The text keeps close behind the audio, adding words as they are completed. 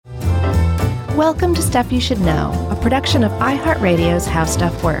Welcome to Stuff You Should Know, a production of iHeartRadio's How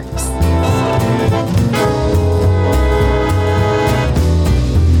Stuff Works.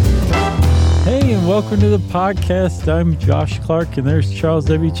 Hey, and welcome to the podcast. I'm Josh Clark, and there's Charles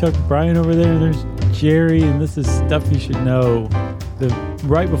W. Chuck Bryan over there, and there's Jerry, and this is Stuff You Should Know, the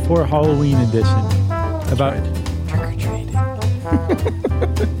right before Halloween edition about trick-or-treating.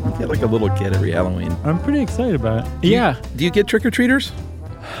 You get like a little kid every Halloween. I'm pretty excited about it. Do you get trick-or-treaters?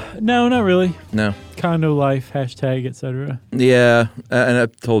 No, not really. No. Condo life, hashtag, etc. Yeah, and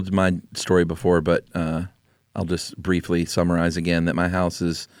I've told my story before, but I'll just briefly summarize again that my house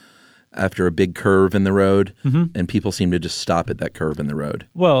is after a big curve in the road, and people seem to just stop at that curve in the road.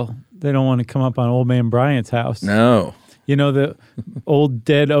 Well, they don't want to come up on Old Man Bryant's house. No. You know, the old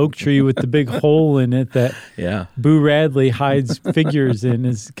dead oak tree with the big hole in it that Boo Radley hides figures in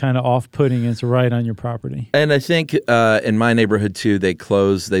is kind of off-putting. It's right on your property. And I think in my neighborhood, too, they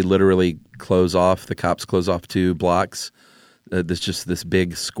literally close off, the cops close off 2 blocks. There's just this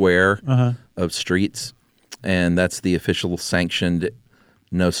big square of streets, and that's the official sanctioned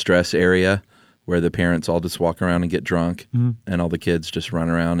no-stress area where the parents all just walk around and get drunk, and all the kids just run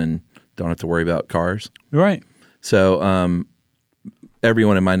around and don't have to worry about cars. Right. So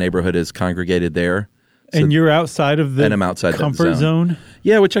everyone in my neighborhood is congregated there. So, and you're outside of the and I'm outside comfort zone?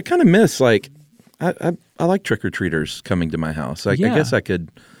 Yeah, which I kind of miss. Like, I like trick-or-treaters coming to my house. I guess I could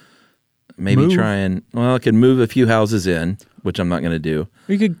maybe I could move a few houses in, which I'm not going to do.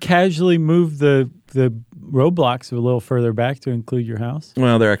 You could casually move the roadblocks a little further back to include your house.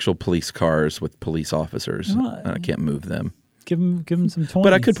 Well, they're actual police cars with police officers. And I can't move them. Give them some 20s.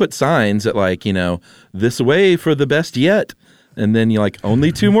 But I could put signs at this way for the best yet. And then you're like,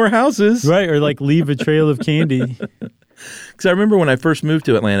 only 2 more houses. Right, or leave a trail of candy. Because I remember when I first moved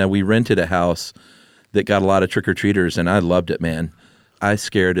to Atlanta, we rented a house that got a lot of trick-or-treaters, and I loved it, man. I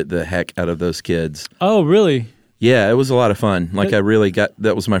scared the heck out of those kids. Oh, really? Yeah, it was a lot of fun.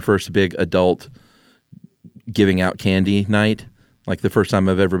 That was my first big adult giving out candy night. Like the first time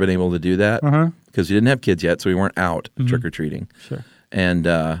I've ever been able to do that. Because we didn't have kids yet, so we weren't out trick-or-treating. Sure. And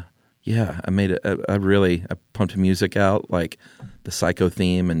I made it. I pumped music out, like the Psycho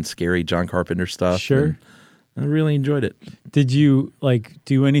theme and scary John Carpenter stuff. Sure. I really enjoyed it. Did you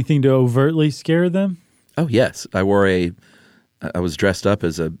do anything to overtly scare them? Oh, yes. I was dressed up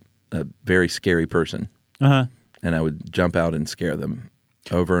as a very scary person. And I would jump out and scare them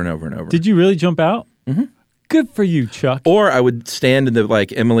over and over and over. Did you really jump out? Mm-hmm. Good for you, Chuck. Or I would stand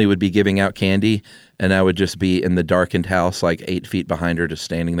Emily would be giving out candy, and I would just be in the darkened house, 8 feet behind her, just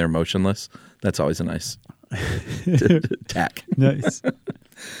standing there motionless. That's always a nice tack. Nice.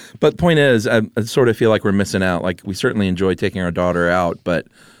 But the point is, I sort of feel like we're missing out. We certainly enjoy taking our daughter out, but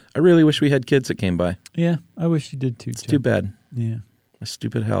I really wish we had kids that came by. Yeah, I wish you did too, It's too bad. Yeah. A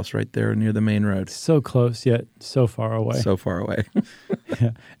stupid house right there near the main road. So close, yet so far away. So far away. Yeah.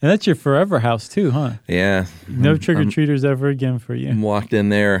 And that's your forever house too, huh? Yeah. No trick-or-treaters ever again for you. I'm locked in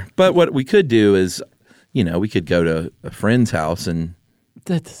there. But what we could do is, we could go to a friend's house and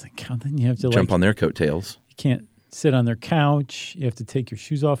that doesn't count. Then you have to jump on their coattails. You can't sit on their couch. You have to take your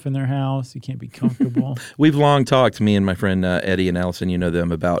shoes off in their house. You can't be comfortable. We've long talked, me and my friend Eddie and Allison, you know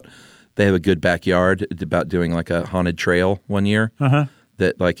them, about they have a good backyard, about doing a haunted trail one year.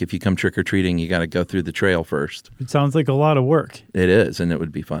 That if you come trick-or-treating, you got to go through the trail first. It sounds like a lot of work. It is, and it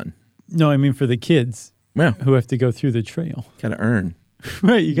would be fun. No, I mean for the kids who have to go through the trail. Got to earn.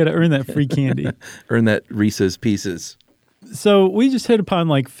 Right, you got to earn that free candy. Earn that Reese's Pieces. So we just hit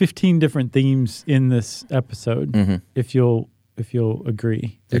upon 15 different themes in this episode, if you'll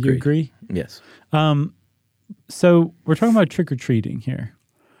agree. Did you agree? Yes. So we're talking about trick-or-treating here.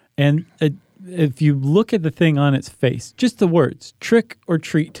 And if you look at the thing on its face, just the words, trick or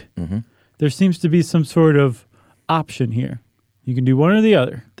treat, there seems to be some sort of option here. You can do one or the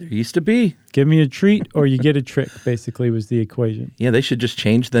other. There used to be. Give me a treat or you get a trick, basically, was the equation. Yeah, they should just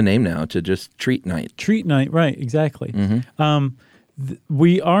change the name now to just Treat Night. Treat Night, right, exactly.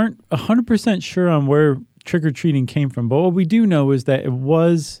 We aren't 100% sure on where trick-or-treating came from, but what we do know is that it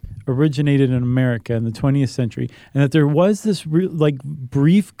was originated in America in the 20th century, and that there was this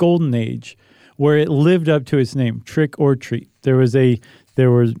brief golden age where it lived up to its name, trick or treat. There was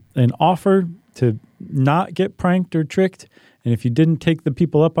an offer to not get pranked or tricked, and if you didn't take the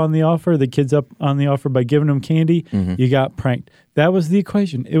people up on the offer, the kids up on the offer by giving them candy, you got pranked. That was the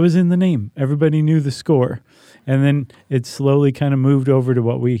equation. It was in the name. Everybody knew the score. And then it slowly kind of moved over to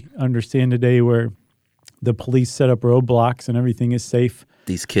what we understand today, where the police set up roadblocks and everything is safe.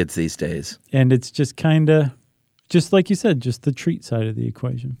 These kids these days. And it's just kind of, just like you said, just the treat side of the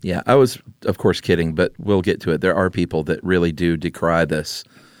equation. Yeah, I was, of course, kidding, but we'll get to it. There are people that really do decry this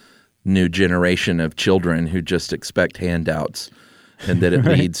new generation of children who just expect handouts, and that it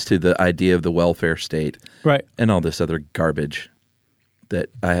leads to the idea of the welfare state, Right. and all this other garbage that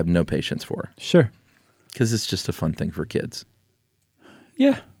I have no patience for, Sure. because it's just a fun thing for kids.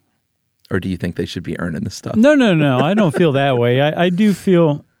 Yeah. Or do you think they should be earning this stuff? No. I don't feel that way. I do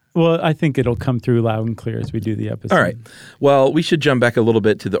feel, well, I think it'll come through loud and clear as we do the episode. All right. Well, we should jump back a little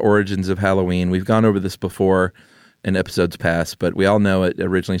bit to the origins of Halloween. We've gone over this before in episodes past, but we all know it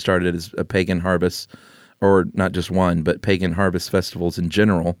originally started as a pagan harvest, or not just one, but pagan harvest festivals in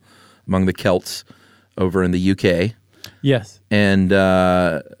general among the Celts over in the UK. Yes. And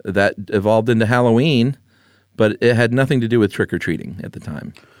that evolved into Halloween, but it had nothing to do with trick-or-treating at the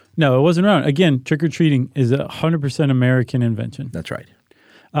time. No, it wasn't around. Again, trick-or-treating is a 100% American invention. That's right.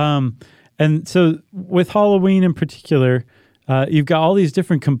 And so with Halloween in particular, you've got all these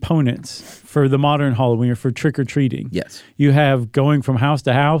different components for the modern Halloween or for trick-or-treating. Yes. You have going from house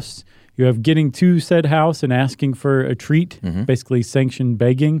to house. You have getting to said house and asking for a treat, basically sanctioned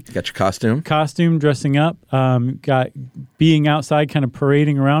begging. Got your costume. Costume, dressing up. Got being outside, kind of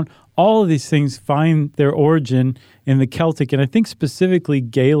parading around. All of these things find their origin in the Celtic and I think specifically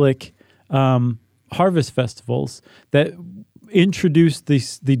Gaelic harvest festivals that introduced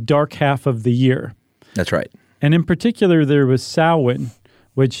the dark half of the year. That's right. And in particular, there was Samhain,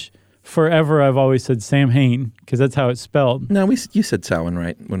 which forever I've always said Samhain because that's how it's spelled. No, you said Samhain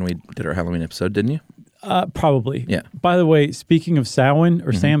right when we did our Halloween episode, didn't you? Probably. Yeah. By the way, speaking of Samhain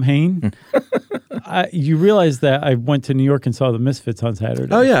or Samhain, you realize that I went to New York and saw the Misfits on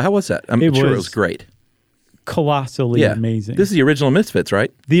Saturday. Oh, yeah. How was that? I'm sure it was great. Colossally amazing. This is the original Misfits,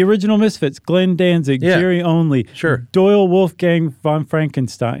 right? The original Misfits, Glenn Danzig, Jerry Only, Doyle Wolfgang von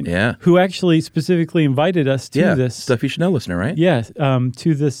Frankenstein, who actually specifically invited us to this. Stuff you should know, listener, right? Yes,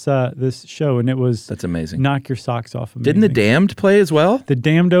 to this show, and it was that's amazing. Knock your socks off. Amazing. Didn't the Damned play as well? The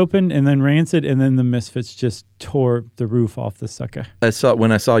Damned opened, and then Rancid, and then the Misfits just tore the roof off the sucker.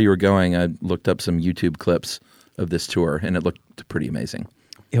 When I saw you were going, I looked up some YouTube clips of this tour, and it looked pretty amazing.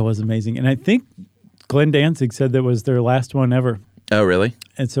 It was amazing, and I think Glenn Danzig said that was their last one ever. Oh, really?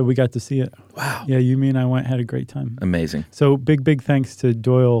 And so we got to see it. Wow. Yeah, you, me, and I went, had a great time. Amazing. So big thanks to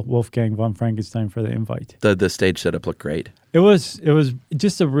Doyle Wolfgang von Frankenstein for the invite. The stage setup looked great. It was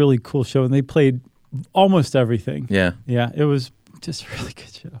just a really cool show, and they played almost everything. Yeah. Yeah, it was just a really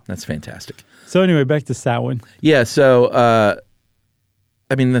good show. That's fantastic. So anyway, back to Samhain. Yeah, so,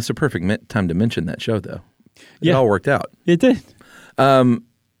 I mean, that's a perfect time to mention that show, though. It all worked out. It did.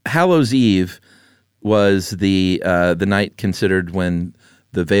 Hallows Eve was the night considered when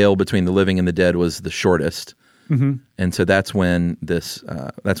the veil between the living and the dead was the shortest, and so that's when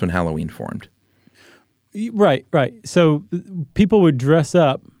Halloween formed. Right. So people would dress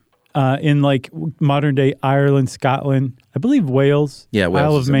up in like modern day Ireland, Scotland, I believe Wales,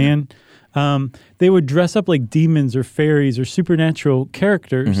 Isle of Man. They would dress up like demons or fairies or supernatural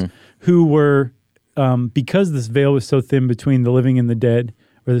characters who were because this veil was so thin between the living and the dead.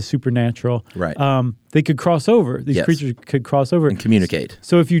 Or the supernatural. Right. They could cross over. These creatures could cross over. And communicate.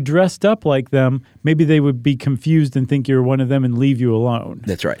 So if you dressed up like them, maybe they would be confused and think you're one of them and leave you alone.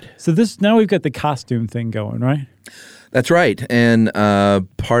 That's right. So now we've got the costume thing going, right? That's right. And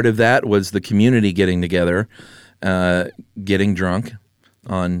part of that was the community getting together, getting drunk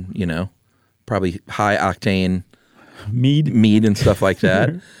on, probably high-octane mead and stuff like that.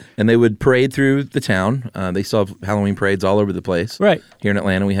 And they would parade through the town. They still have Halloween parades all over the place. Right. Here in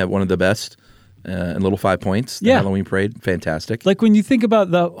Atlanta, we have one of the best in Little 5 Points. The Halloween parade, fantastic. Like when you think about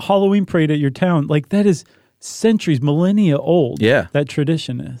the Halloween parade at your town, like that is centuries, millennia old. Yeah. That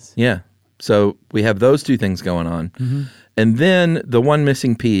tradition is. Yeah. So we have those two things going on. And then the one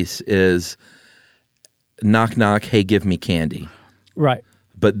missing piece is knock, knock, hey, give me candy. Right.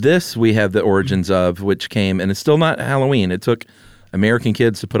 But this we have the origins of, which came, and it's still not Halloween. It took American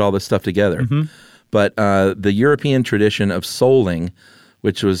kids to put all this stuff together. But the European tradition of souling,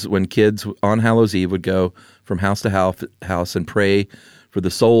 which was when kids on Hallows Eve would go from house to house and pray for the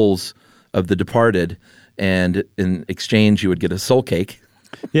souls of the departed, and in exchange you would get a soul cake.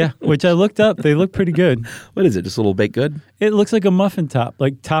 Yeah, which I looked up. They look pretty good. What is it, just a little baked good? It looks like a muffin top,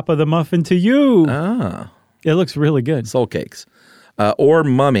 like top of the muffin to you. Ah. It looks really good. Soul cakes. Or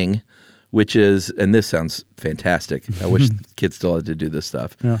mumming, which is, and this sounds fantastic. I wish kids still had to do this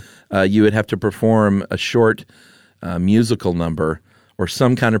stuff. Yeah. You would have to perform a short musical number or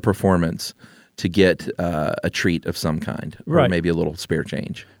some kind of performance to get a treat of some kind, or maybe a little spare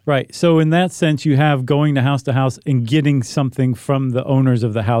change. Right. So in that sense, you have going to house and getting something from the owners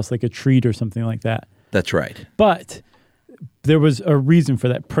of the house, like a treat or something like that. That's right. But there was a reason for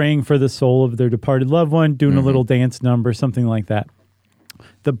that, praying for the soul of their departed loved one, doing a little dance number, something like that.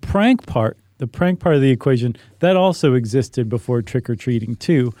 the prank part of the equation, that also existed before trick-or-treating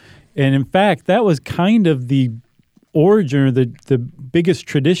too. And in fact, that was kind of the origin, or the biggest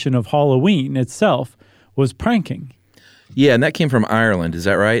tradition of Halloween itself was pranking. Yeah, and that came from Ireland. Is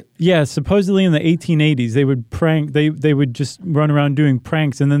that right? Yeah, supposedly in the 1880s, they would prank. They would just run around doing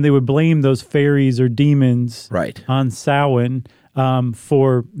pranks, and then they would blame those fairies or demons Right. on Samhain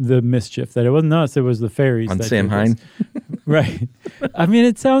for the mischief. That it wasn't us; it was the fairies. On that Samhain? did this. Right. I mean,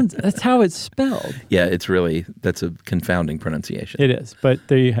 that's how it's spelled. Yeah, that's a confounding pronunciation. It is, but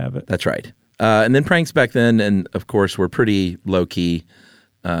there you have it. That's right. And then pranks back then, and of course, were pretty low-key,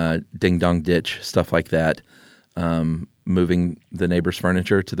 ding-dong ditch, stuff like that. Moving the neighbor's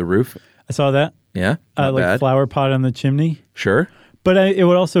furniture to the roof. I saw that. Yeah, not Like bad. flower pot on the chimney. Sure. But it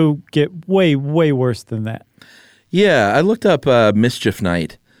would also get way, way worse than that. Yeah, I looked up Mischief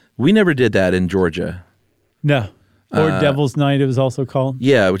Night. We never did that in Georgia. No. Or Devil's Night, it was also called.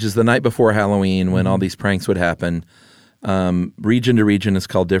 Yeah, which is the night before Halloween when all these pranks would happen. Region to region is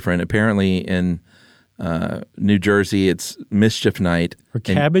called different. Apparently in New Jersey, it's Mischief Night. Or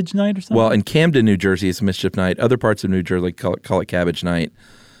Cabbage Night or something? Well, in Camden, New Jersey, it's Mischief Night. Other parts of New Jersey call it Cabbage Night.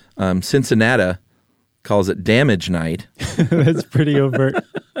 Cincinnati calls it Damage Night. That's pretty overt.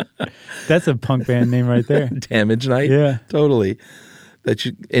 That's a punk band name right there. Damage Night? Yeah. Totally.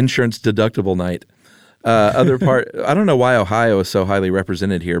 Insurance deductible night. I don't know why Ohio is so highly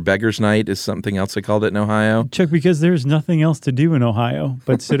represented here. Beggar's Night is something else they called it in Ohio. Chuck, because there's nothing else to do in Ohio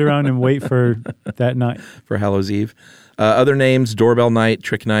but sit around and wait for that night. For Hallows Eve. Other names, Doorbell Night,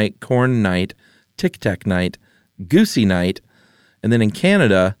 Trick Night, Corn Night, Tic Tac Night, Goosey Night, and then in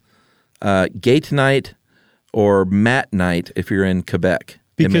Canada, Gate Night or Mat Night if you're in Quebec.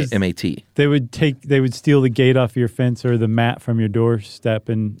 Because M-A-T. They would steal the gate off your fence or the mat from your doorstep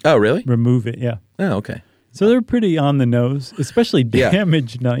and Oh, really? remove it. Yeah. Oh, okay. So they're pretty on the nose, especially Yeah.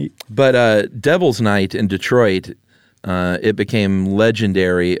 Damage Night. But Devil's Night in Detroit, it became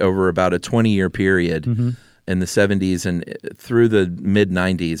legendary over about a 20-year period in the 70s and through the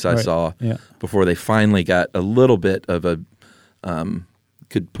mid-90s, I Right. saw, Yeah. before they finally got a little bit of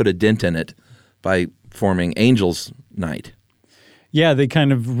could put a dent in it by forming Angels Night. Yeah, they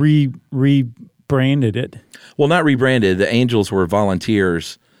kind of rebranded it. Well, not rebranded. The Angels were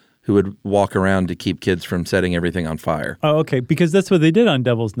volunteers who would walk around to keep kids from setting everything on fire. Oh, okay, because that's what they did on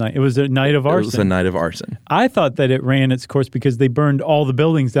Devil's Night. It was a night of arson. It was a night of arson. I thought that it ran its course because they burned all the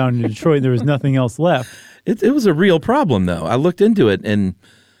buildings down in Detroit and there was nothing else left. It was a real problem, though. I looked into it, and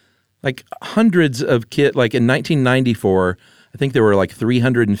like hundreds of kids, like in 1994, I think there were like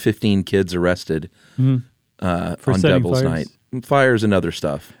 315 kids arrested on setting Devil's fires. Night. Fires and other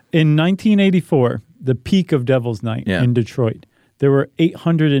stuff. In 1984, the peak of Devil's Night Yeah. in Detroit, there were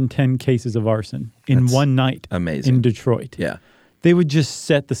 810 cases of arson in one night amazing. in Detroit. Yeah. They would just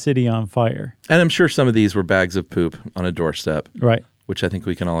set the city on fire. And I'm sure some of these were bags of poop on a doorstep, Right. which I think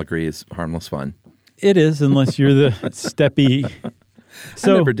we can all agree is harmless fun. It is, unless you're the steppy. I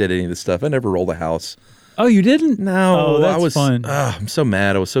never did any of this stuff. I never rolled a house. Oh, you didn't? No, Oh, that's I was fun. I'm so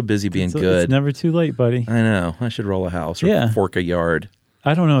mad. I was so busy being good. It's never too late, buddy. I know. I should roll a house or Yeah. fork a yard.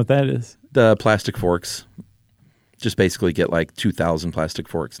 I don't know what that is. The plastic forks. Just basically get like 2,000 plastic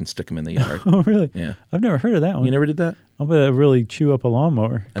forks and stick them in the yard. Oh, really? Yeah. I've never heard of that one. You never did that? I'll bet that really chew up a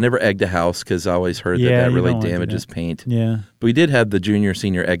lawnmower. I never egged a house because I always heard Yeah, that you really don't wanna do damages that. paint. Yeah. But we did have the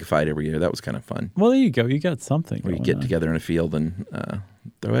junior-senior egg fight every year. That was kind of fun. Well, there you go. You got something. Where you going get on. together in a field and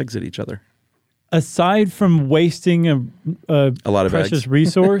throw eggs at each other. Aside from wasting a lot of precious eggs.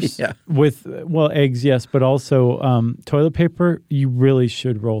 resource Yeah. with, eggs, yes, but also toilet paper, you really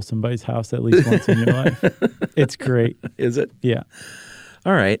should roll somebody's house at least once in your life. It's great. Is it? Yeah.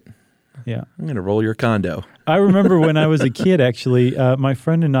 All right. Yeah. I'm going to roll your condo. I remember when I was a kid, actually, my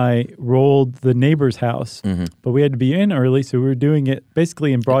friend and I rolled the neighbor's house, but we had to be in early, so we were doing it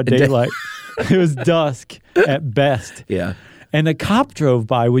basically in broad daylight. It was dusk at best. Yeah. And a cop drove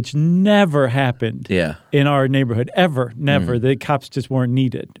by, which never happened Yeah. in our neighborhood, ever, never. The cops just weren't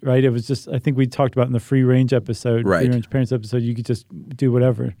needed, right? It was just, I think we talked about in the free range episode, Right. free range parents episode, you could just do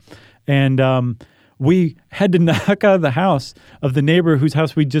whatever. And we had to knock on the house of the neighbor whose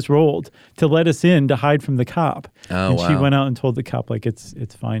house we just rolled to let us in to hide from the cop. Oh, and she wow. went out and told the cop, like, it's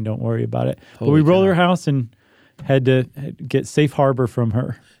fine, don't worry about it. But Holy we rolled cow. her house and had to get safe harbor from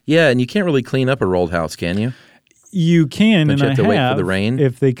her. Yeah, and you can't really clean up a rolled house, can you? You can, Don't and you have to I wait for have the rain?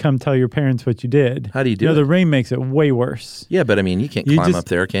 if they come tell your parents what you did. How do you do You know, it? the rain makes it way worse. Yeah, but I mean, you can't You climb just- up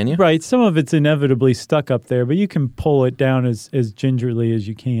there, can you? Right. Some of it's inevitably stuck up there, but you can pull it down as gingerly as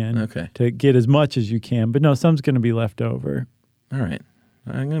you can Okay. to get as much as you can. But no, some's going to be left over. All right.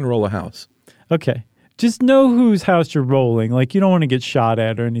 I'm going to roll a house. Okay. just know whose house you're rolling. Like, you don't want to get shot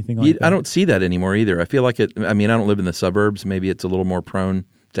at or anything like that. I don't see that anymore either. I feel like I don't live in the suburbs. Maybe it's a little more prone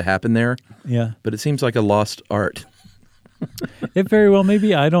to happen there. Yeah. But it seems like a lost art. It very well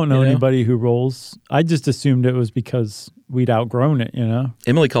maybe. I don't know You know? anybody who rolls. I just assumed it was because we'd outgrown it,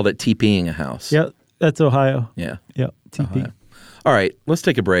 Emily called it TPing a house. Yeah, that's Ohio. Yeah. Yep, TP. Ohio. All right, let's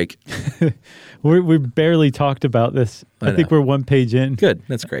take a break. We barely talked about this. I think know. we're one page in. Good.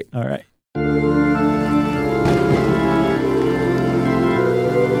 That's great. All right.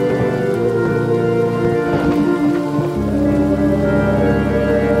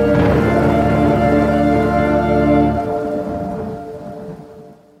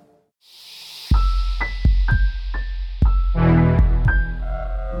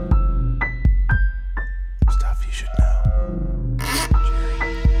 Stuff you should know.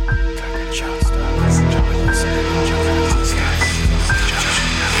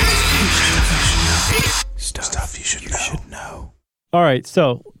 Stuff you should know. All right,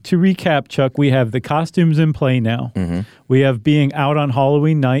 so to recap, Chuck, we have the costumes in play now. Mm-hmm. We have being out on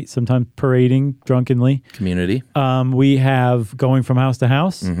Halloween night, sometimes parading drunkenly. Community. We have going from house to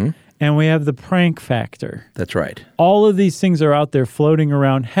house. And we have the prank factor. That's right. All of these things are out there floating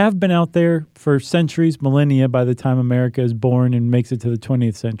around, have been out there for centuries, millennia by the time America is born and makes it to the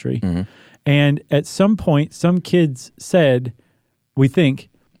 20th century. And at some point, some kids said, we think,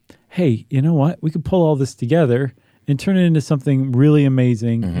 hey, you know what? We could pull all this together and turn it into something really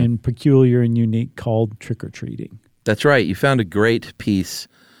amazing and peculiar and unique called trick-or-treating. That's right. You found a great piece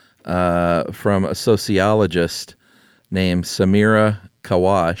from a sociologist named Samira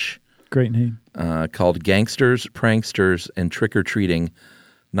Kawash. Great name. Called Gangsters, Pranksters, and Trick-or-Treating,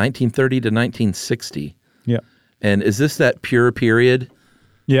 1930 to 1960. Yeah. And is this that pure period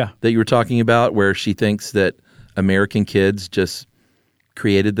Yeah. that you were talking about where she thinks that American kids just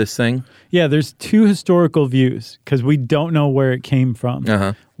created this thing? Yeah, there's two historical views because we don't know where it came from.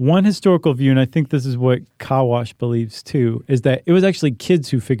 Uh-huh. One historical view, and I think this is what Kawash believes too, is that it was actually kids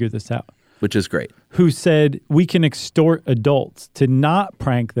who figured this out. Which is great. Who said we can extort adults to not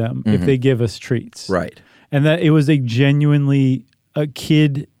prank them if they give us treats. Right. And that it was a genuinely a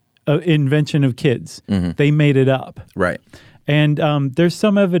kid invention of kids. They made it up. Right. And there's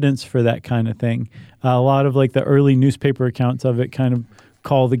some evidence for that kind of thing. A lot of like the early newspaper accounts of it kind of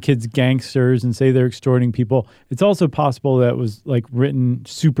call the kids gangsters and say they're extorting people. It's also possible that it was like written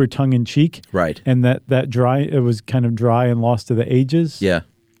super tongue in cheek. Right. And that it was kind of dry and lost to the ages. Yeah.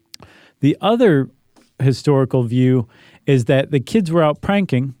 The other historical view is that the kids were out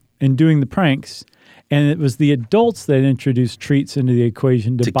pranking and doing the pranks, and it was the adults that introduced treats into the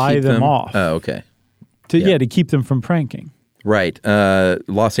equation to buy keep them off. Oh, okay. To keep them from pranking. Right.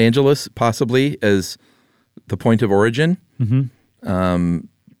 Los Angeles, possibly, as the point of origin. And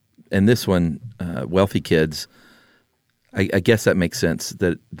this one, wealthy kids, I guess that makes sense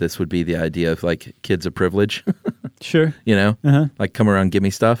that this would be the idea of like kids of privilege. Sure. You know, like come around, give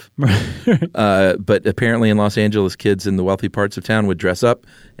me stuff. But apparently in Los Angeles, kids in the wealthy parts of town would dress up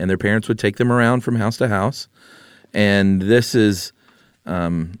and their parents would take them around from house to house. And this is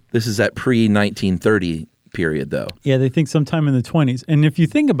that pre-1930 period, though. Yeah, they think sometime in the 20s. And if you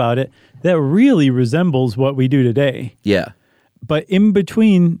think about it, that really resembles what we do today. Yeah. But in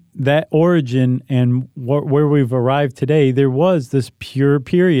between that origin and where we've arrived today, there was this pure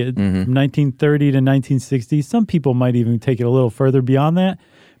period from 1930 to 1960. Some people might even take it a little further beyond that,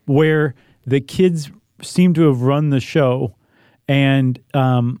 where the kids seem to have run the show, and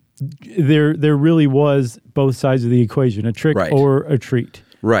there really was both sides of the equation, a trick or a treat.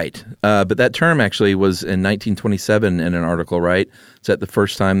 Right. But that term actually was in 1927 in an article, right? Is that the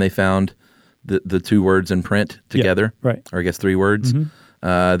first time they found the two words in print together? Yeah, right. Or I guess three words.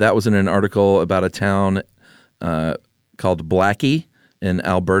 That was in an article about a town called Blackie in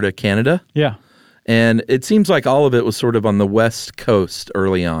Alberta, Canada. Yeah. And it seems like all of it was sort of on the West Coast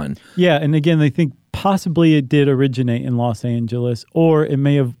early on. Yeah, and again, they think possibly it did originate in Los Angeles, or it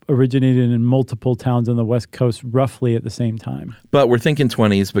may have originated in multiple towns on the West Coast roughly at the same time. But we're thinking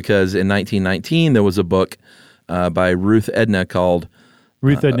 20s because in 1919 there was a book by Ruth Edna called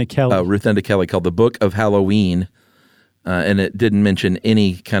Ruth Edna Kelly called The Book of Halloween, and it didn't mention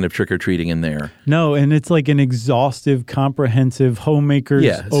any kind of trick-or-treating in there. No, and it's like an exhaustive, comprehensive homemaker's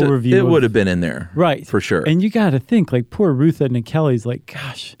overview. It would have been in there. Right. For sure. And you got to think, like, poor Ruth Edna Kelly's like,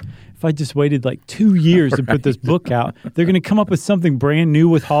 gosh, if I just waited like 2 years to put this book out, they're going to come up with something brand new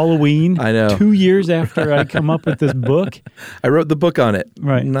with Halloween. I know. 2 years after I come up with this book. I wrote the book on it.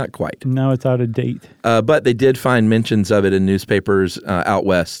 Right. Not quite. Now it's out of date. But they did find mentions of it in newspapers out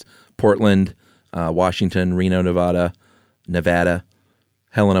west, Portland, Washington, Reno, Nevada,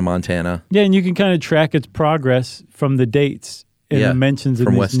 Helena, Montana. Yeah, and you can kind of track its progress from the dates and the mentions in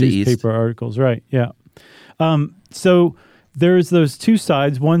from these west to east. newspaper articles. Right, yeah. So there's those two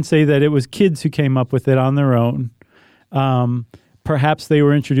sides. One say that it was kids who came up with it on their own. Perhaps they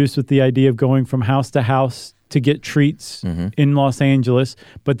were introduced with the idea of going from house to house to get treats in Los Angeles.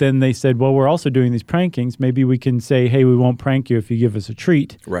 But then they said, well, we're also doing these prankings. Maybe we can say, hey, we won't prank you if you give us a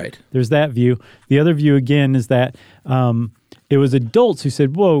treat. Right. There's that view. The other view, again, is that it was adults who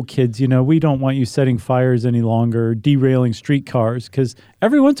said, whoa, kids, we don't want you setting fires any longer, derailing streetcars, because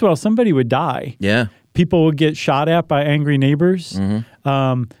every once in a while somebody would die. Yeah. People would get shot at by angry neighbors.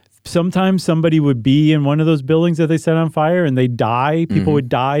 Sometimes somebody would be in one of those buildings that they set on fire and they die. People would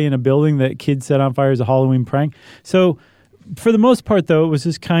die in a building that kids set on fire as a Halloween prank. So for the most part, though, it was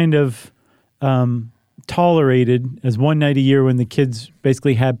just kind of tolerated as one night a year when the kids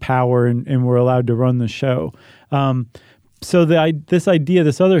basically had power and were allowed to run the show. So this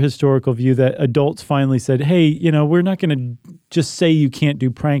other historical view that adults finally said, hey, we're not going to just say you can't do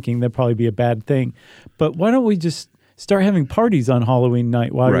pranking. That'd probably be a bad thing. But why don't we just start having parties on Halloween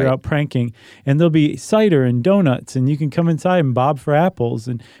night while you're out pranking, and there'll be cider and donuts, and you can come inside and bob for apples,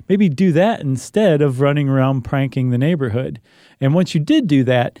 and maybe do that instead of running around pranking the neighborhood. And once you did do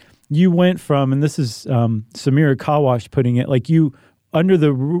that, you went from, and this is Samira Kawash putting it, like you, under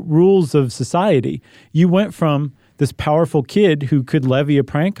the rules of society, you went from this powerful kid who could levy a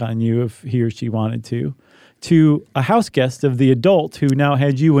prank on you if he or she wanted to a house guest of the adult who now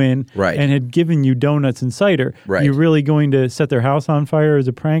had you in and had given you donuts and cider. Right. You're really going to set their house on fire as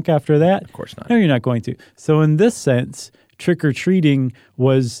a prank after that? Of course not. No, you're not going to. So in this sense, trick-or-treating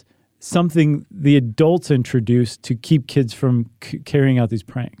was something the adults introduced to keep kids from carrying out these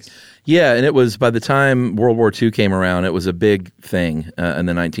pranks. Yeah, and it was, by the time World War II came around, it was a big thing in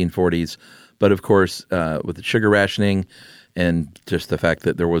the 1940s. But of course, with the sugar rationing and just the fact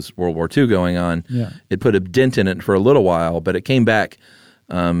that there was World War II going on, it put a dent in it for a little while, but it came back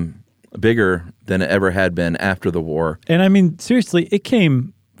bigger than it ever had been after the war. And I mean, seriously, it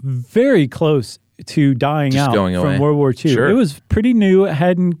came very close to dying Just out going away. from World War II. Sure. It was pretty new. It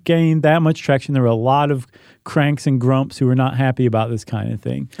hadn't gained that much traction. There were a lot of cranks and grumps who were not happy about this kind of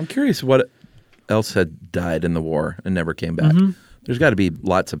thing. I'm curious what else had died in the war and never came back. There's got to be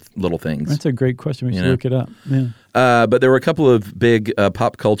lots of little things. That's a great question. We should look it up. Yeah. But there were a couple of big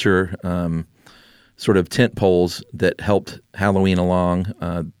pop culture sort of tent poles that helped Halloween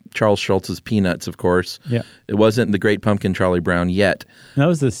along. Charles Schultz's Peanuts, of course. Yeah. It wasn't The Great Pumpkin, Charlie Brown yet. That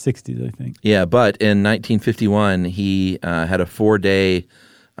was the 60s, I think. Yeah, but in 1951, he had a 4-day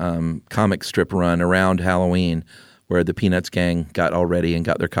comic strip run around Halloween where the Peanuts gang got all ready and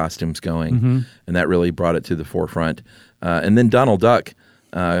got their costumes going. And that really brought it to the forefront. And then Donald Duck,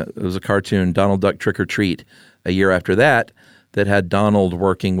 it was a cartoon, Donald Duck Trick or Treat, a year after that had Donald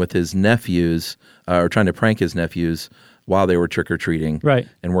working with his nephews, or trying to prank his nephews while they were trick-or-treating. Right.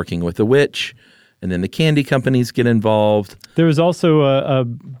 And working with the witch. And then the candy companies get involved. There was also a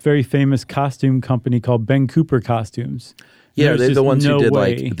very famous costume company called Ben Cooper Costumes. Yeah, they're the ones who did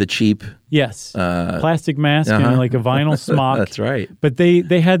way. like the cheap. Yes, plastic mask and like a vinyl smock. That's right. But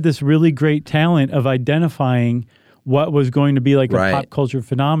they had this really great talent of identifying what was going to be like a pop culture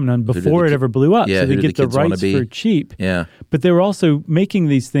phenomenon before it ever blew up. Yeah, so they get the rights for cheap. Yeah. But they were also making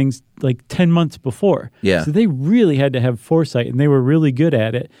these things like 10 months before. Yeah. So they really had to have foresight, and they were really good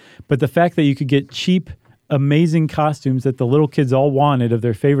at it. But the fact that you could get cheap, amazing costumes that the little kids all wanted of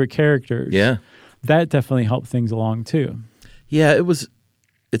their favorite characters, that definitely helped things along too. Yeah,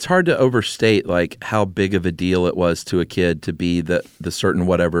 it's hard to overstate like how big of a deal it was to a kid to be the certain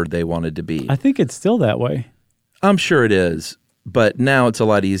whatever they wanted to be. I think it's still that way. I'm sure it is, but now it's a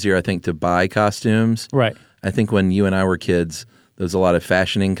lot easier, I think, to buy costumes. Right. I think when you and I were kids, there was a lot of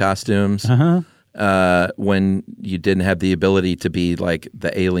fashioning costumes. When you didn't have the ability to be like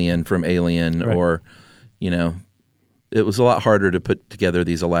the alien from Alien, or, it was a lot harder to put together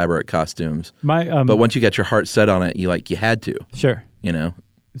these elaborate costumes. But once you got your heart set on it, you had to. Sure.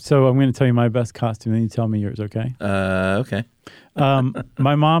 So I'm going to tell you my best costume, and you tell me yours, okay? Okay.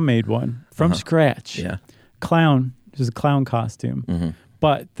 My mom made one from scratch. Yeah. Clown. It was a clown costume.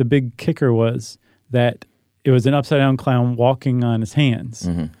 But the big kicker was that it was an upside-down clown walking on his hands.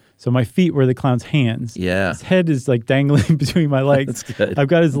 So my feet were the clown's hands. Yeah. His head is like dangling between my legs. That's good. I've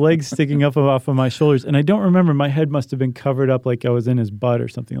got his legs sticking up off of my shoulders. And I don't remember, my head must have been covered up like I was in his butt or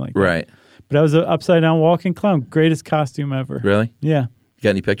something like that. Right. But I was an upside-down walking clown. Greatest costume ever. Really? Yeah. You got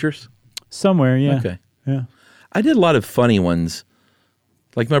any pictures? Somewhere, yeah. Okay. Yeah. I did a lot of funny ones.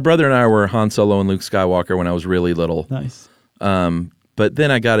 Like my brother and I were Han Solo and Luke Skywalker when I was really little. Nice. But then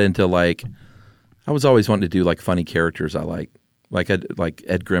I got into I was always wanting to do like funny characters I like. Like Ed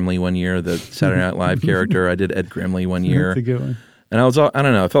Grimley one year, the Saturday Night Live character. I did Ed Grimley one year. That's a good one. And I don't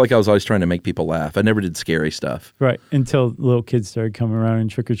know. I felt like I was always trying to make people laugh. I never did scary stuff. Right. Until little kids started coming around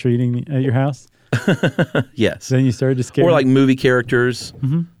and trick-or-treating at your house. Yes. Then you started to scare Or them. like movie characters.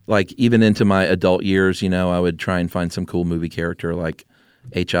 Mm-hmm. Like even into my adult years, I would try and find some cool movie character like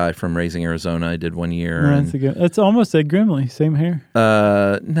H.I. from Raising Arizona. I did one year. That's almost Ed Grimley. Same hair.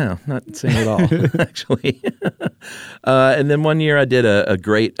 No, not same at all, actually. And then one year I did I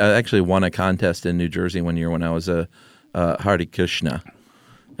actually won a contest in New Jersey one year when I was a Hare Krishna.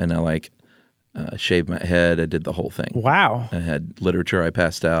 And I shaved my head. I did the whole thing. Wow. I had literature I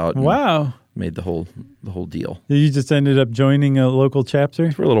passed out. Wow. Made the whole deal. You just ended up joining a local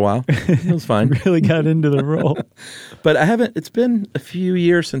chapter? For a little while. It was fine. Really got into the role. But it's been a few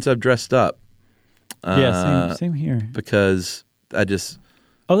years since I've dressed up. Same here. Because I just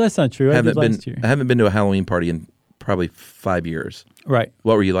Oh, that's not true. I did last year. I haven't been to a Halloween party in probably 5 years. Right.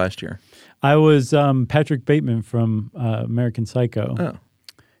 What were you last year? I was Patrick Bateman from American Psycho. Oh.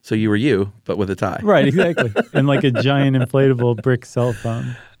 So you were you, but with a tie. Right, exactly. And like a giant inflatable brick cell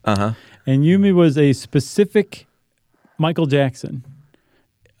phone. Uh-huh. And Yumi was a specific Michael Jackson,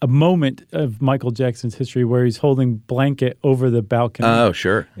 a moment of Michael Jackson's history where he's holding Blanket over the balcony. Oh,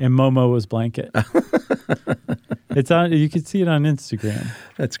 sure. And Momo was Blanket. It's on. You can see it on Instagram.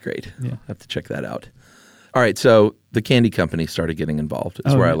 That's great. Yeah. I'll have to check that out. All right, so the candy company started getting involved.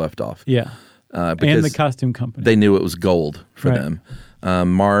 It's where I left off. Yeah. Because and the costume company. They knew it was gold for Right. them.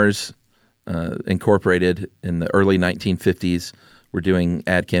 Mars Incorporated in the early 1950s were doing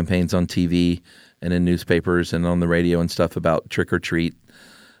ad campaigns on TV and in newspapers and on the radio and stuff about trick or treat.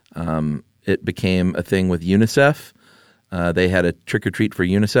 It became a thing with UNICEF. They had a trick or treat for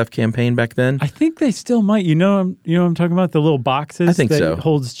UNICEF campaign back then. I think they still might. You know what I'm talking about? The little boxes I think that so.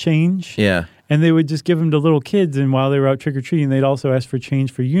 holds change. Yeah. And they would just give them to little kids, and while they were out trick-or-treating, they'd also ask for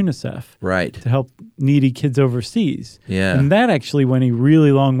change for UNICEF. Right. To help needy kids overseas. Yeah. And that actually went a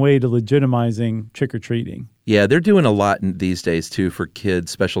really long way to legitimizing trick-or-treating. Yeah, they're doing a lot these days, too, for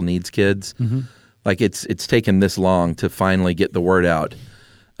kids, special needs kids. Mm-hmm. Like, it's taken this long to finally get the word out.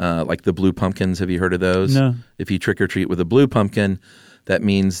 Like the blue pumpkins, have you heard of those? No. If you trick-or-treat with a blue pumpkin, that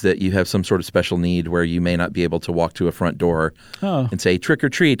means that you have some sort of special need where you may not be able to walk to a front door and say, trick or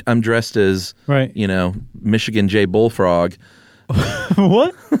treat, I'm dressed as, Michigan J. Bullfrog.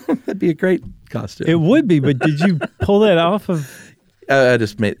 What? That'd be a great costume. It would be, but did you pull that off of? I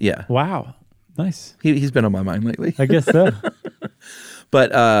just made, yeah. Wow. Nice. He's been on my mind lately. I guess so.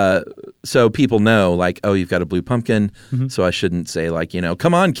 But so people know, like, oh, you've got a blue pumpkin, so I shouldn't say, like,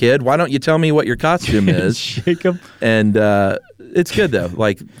 come on, kid, why don't you tell me what your costume is? Shake them. And it's good, though.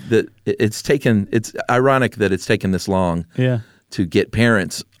 Like, it's ironic that it's taken this long to get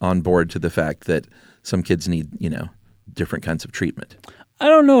parents on board to the fact that some kids need, different kinds of treatment. I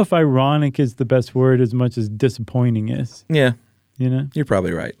don't know if ironic is the best word as much as disappointing is. Yeah. You're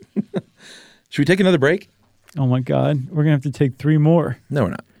probably right. Should we take another break? Oh, my God. We're going to have to take 3 more. No, we're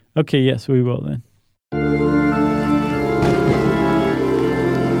not. Okay, yes, we will then.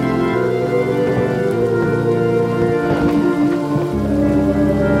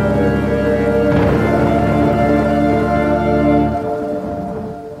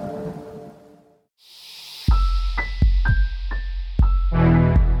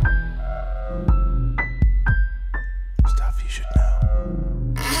 Stuff you should know.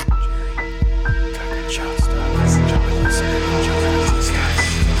 Jerry, Tucker, Joe,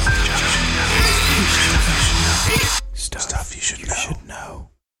 Stuff you should know.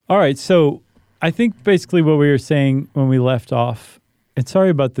 All right, so I think basically what we were saying when we left off, and sorry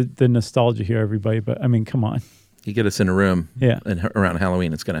about the nostalgia here, everybody, but I mean, come on. You get us in a room and around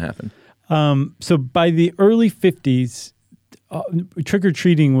Halloween, it's going to happen. So by the early 50s,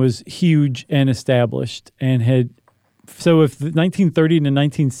 trick-or-treating was huge and established and so if 1930 to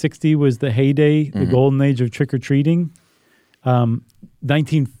 1960 was the heyday, the golden age of trick-or-treating,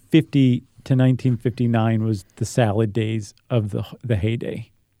 1950 to 1959 was the salad days of the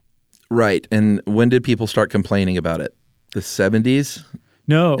heyday. Right. And when did people start complaining about it? The 70s?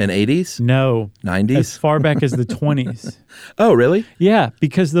 No. And 80s? No. 90s? As far back as the 20s. Oh, really? Yeah,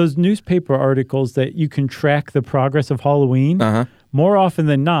 because those newspaper articles that you can track the progress of Halloween, more often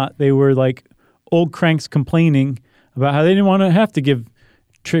than not, they were like old cranks complaining about how they didn't want to have to give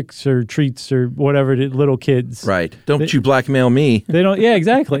tricks or treats or whatever to little kids. Right. Don't you blackmail me. They don't. Yeah,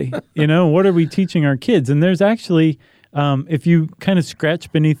 exactly. What are we teaching our kids? And there's actually, if you kind of scratch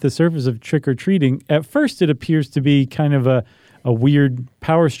beneath the surface of trick-or-treating, at first it appears to be kind of a weird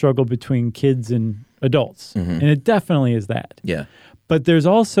power struggle between kids and adults. And it definitely is that. Yeah. But there's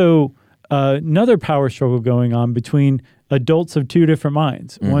also another power struggle going on between adults of two different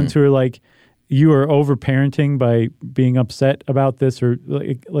minds. Mm-hmm. Ones who are like, you are over-parenting by being upset about this, or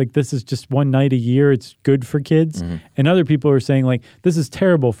like this is just one night a year, it's good for kids. Mm-hmm. And other people are saying like, this is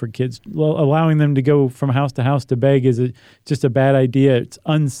terrible for kids. Allowing them to go from house to beg is just a bad idea. It's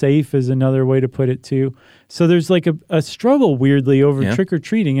unsafe is another way to put it too. So there's like a struggle weirdly over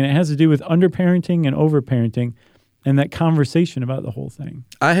trick-or-treating, and it has to do with under-parenting and over-parenting and that conversation about the whole thing.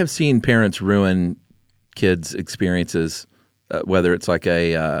 I have seen parents ruin kids' experiences, whether it's like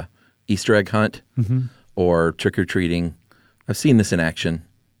a Easter egg hunt or trick-or-treating. I've seen this in action.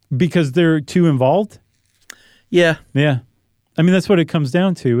 Because they're too involved? Yeah. Yeah. I mean, that's what it comes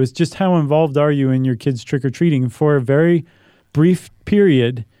down to, is just how involved are you in your kids' trick-or-treating. For a very brief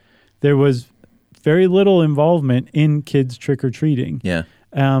period, there was very little involvement in kids' trick-or-treating. Yeah.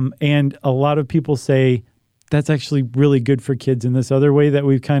 And a lot of people say that's actually really good for kids, and this other way that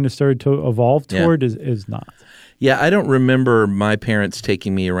we've kind of started to evolve toward is not. Yeah, I don't remember my parents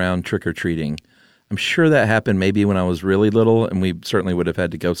taking me around trick-or-treating. I'm sure that happened maybe when I was really little, and we certainly would have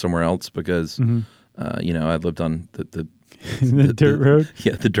had to go somewhere else because, I lived on the dirt road?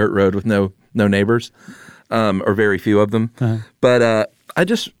 Yeah, the dirt road with no neighbors, or very few of them. Uh-huh. But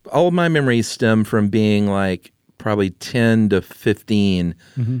all of my memories stem from being like probably 10 to 15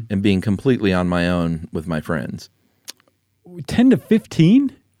 and being completely on my own with my friends. 10 to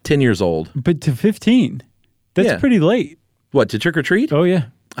 15? 10 years old. But to 15? That's pretty late. What, to trick-or-treat? Oh, yeah.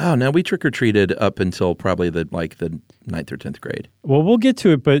 Oh, no, we trick-or-treated up until probably the 9th or 10th grade. Well, we'll get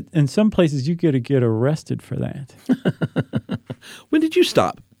to it, but in some places you got to get arrested for that. When did you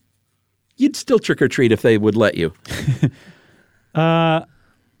stop? You'd still trick-or-treat if they would let you. I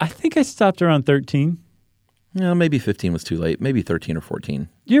think I stopped around 13. No, maybe 15 was too late. Maybe 13 or 14.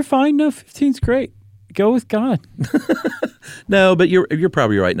 You're fine. No, 15's great. Go with God. No, but you're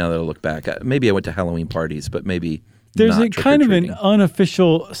probably right now that I look back. Maybe I went to Halloween parties, but maybe there's not a kind of an trick-or-treating.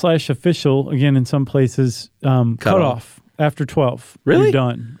 unofficial/official, again in some places, cutoff after 12. Really? You're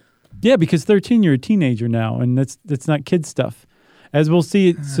done. Yeah, because 13 you're a teenager now, and that's not kid stuff. As we'll see,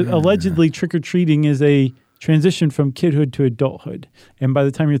 it's allegedly trick-or-treating is a transition from kidhood to adulthood, and by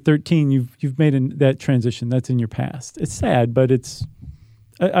the time you're 13, you've made that transition. That's in your past. It's sad, but it's.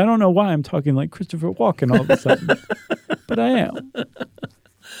 I don't know why I'm talking like Christopher Walken all of a sudden, but I am.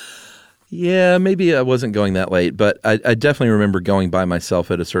 Yeah, maybe I wasn't going that late, but I definitely remember going by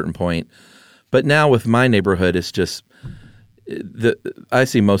myself at a certain point. But now with my neighborhood, it's just I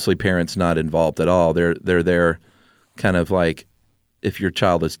see mostly parents not involved at all. They're there kind of like if your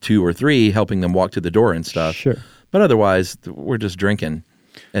child is 2 or 3, helping them walk to the door and stuff. Sure. But otherwise, we're just drinking,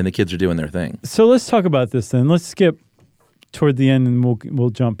 and the kids are doing their thing. So let's talk about this then. Let's skip toward the end, and we'll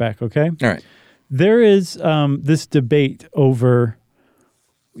jump back, okay? All right. There is this debate over,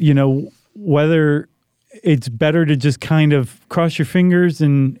 whether it's better to just kind of cross your fingers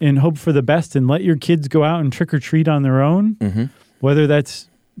and hope for the best and let your kids go out and trick-or-treat on their own, whether that's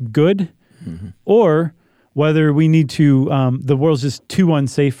good, or whether we need to, the world's just too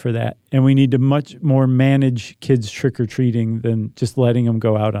unsafe for that, and we need to much more manage kids trick-or-treating than just letting them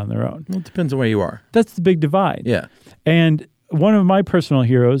go out on their own. Well, it depends on where you are. That's the big divide. Yeah. And one of my personal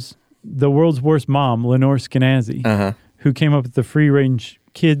heroes, the world's worst mom, Lenore Skenazy, who came up with the Free Range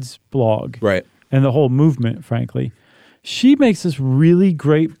Kids blog, Right. and the whole movement, frankly, she makes this really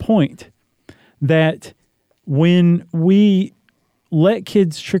great point that when we let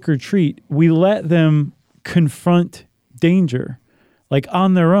kids trick-or-treat, we let them confront danger, like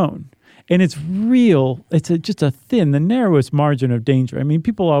on their own. And it's real. It's just the narrowest margin of danger. I mean,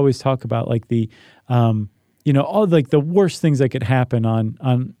 people always talk about like the, all like the worst things that could happen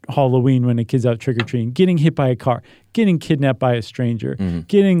on Halloween when a kid's out trick-or-treating: getting hit by a car, getting kidnapped by a stranger,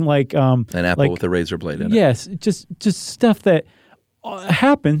 getting like an apple with a razor blade in it. Yes, just stuff that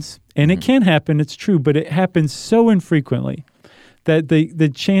happens, and it can happen. It's true, but it happens so infrequently that the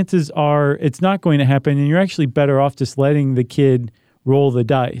chances are it's not going to happen, and you're actually better off just letting the kid roll the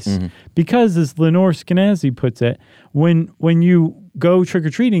dice. Because, as Lenore Skenazy puts it, when you go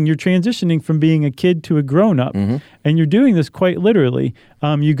trick-or-treating, you're transitioning from being a kid to a grown-up, and you're doing this quite literally.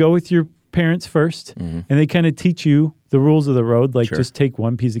 You go with your parents first, and they kind of teach you the rules of the road, like just take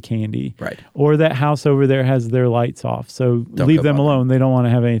one piece of candy. Right. Or that house over there has their lights off, so Don't leave go them bother. alone. They don't want to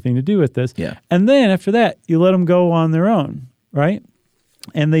have anything to do with this. Yeah. And then after that, you let them go on their own, right?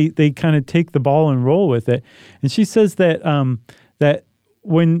 And they kind of take the ball and roll with it. And she says that that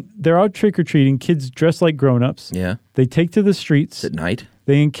when they're out trick-or-treating, kids dress like grown-ups. Yeah. They take to the streets. At night.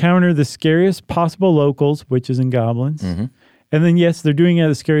 They encounter the scariest possible locals, witches and goblins. And then, yes, they're doing it at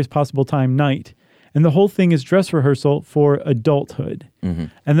the scariest possible time, night. And the whole thing is dress rehearsal for adulthood. And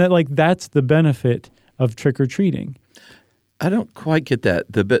that's the benefit of trick-or-treating. I don't quite get that.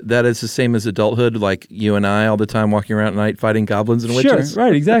 That is the same as adulthood, like you and I all the time walking around at night fighting goblins and witches? Sure,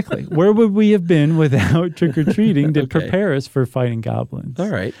 right, exactly. Where would we have been without trick-or-treating to prepare us for fighting goblins? All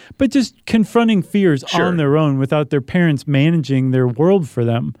right. But just confronting fears on their own without their parents managing their world for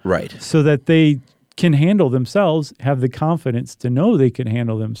them. Right. So that they can handle themselves, have the confidence to know they can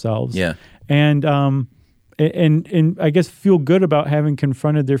handle themselves. Yeah. And I guess feel good about having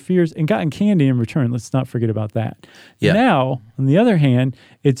confronted their fears and gotten candy in return. Let's not forget about that. Yeah. Now, on the other hand,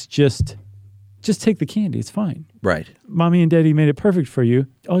 it's just take the candy. It's fine. Right. Mommy and Daddy made it perfect for you.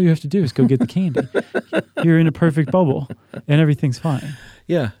 All you have to do is go get the candy. You're in a perfect bubble, and everything's fine.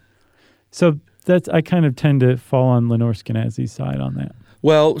 Yeah. So I kind of tend to fall on Lenore Skenazy's side on that.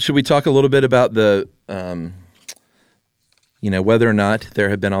 Well, should we talk a little bit about the, whether or not there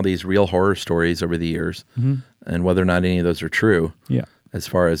have been all these real horror stories over the years, and whether or not any of those are true? Yeah. As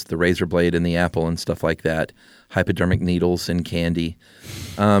far as the razor blade and the apple and stuff like that, hypodermic needles in candy,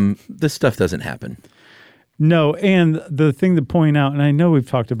 this stuff doesn't happen. No, and the thing to point out, and I know we've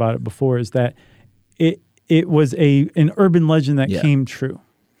talked about it before, is that it was an urban legend that came true.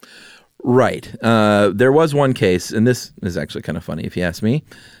 Right. There was one case, and this is actually kind of funny if you ask me.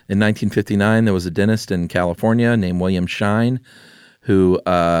 In 1959, there was a dentist in California named William Shine who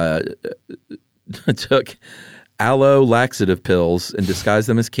took aloe laxative pills and disguised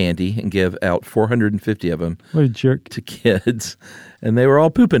them as candy and gave out 450 of them. What a jerk. To kids. And they were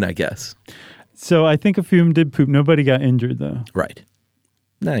all pooping, I guess. So I think a few of them did poop. Nobody got injured, though. Right.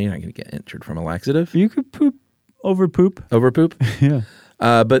 No, you're not going to get injured from a laxative. You could poop over poop. Over poop? Yeah.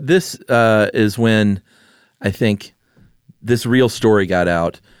 But this is when I think this real story got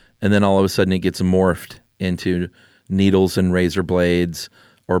out, and then all of a sudden it gets morphed into needles and razor blades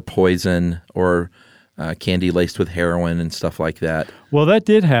or poison or candy laced with heroin and stuff like that. Well, that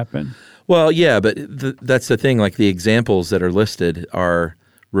did happen. Well, yeah, but that's the thing. Like the examples that are listed are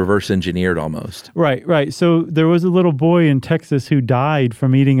reverse engineered almost. Right. So there was a little boy in Texas who died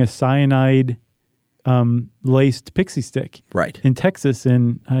from eating a cyanide laced pixie stick. Right. In Texas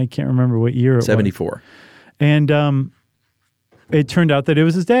in, I can't remember what year it was. 74. And it turned out that it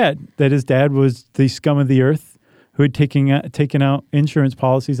was his dad, that his dad was the scum of the earth who had taken out insurance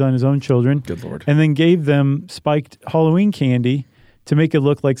policies on his own children. Good Lord. And then gave them spiked Halloween candy to make it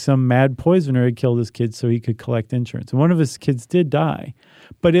look like some mad poisoner had killed his kids so he could collect insurance. And one of his kids did die.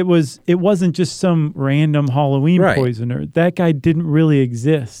 But it wasn't just some random Halloween poisoner. That guy didn't really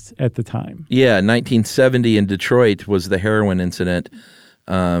exist at the time. Yeah, 1970 in Detroit was the heroin incident.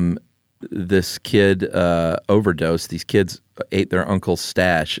 This kid overdosed. These kids ate their uncle's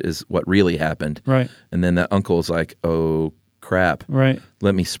stash is what really happened. Right. And then the uncle's like, oh, crap. Right.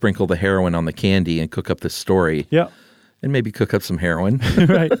 Let me sprinkle the heroin on the candy and cook up this story. Yeah. And maybe cook up some heroin.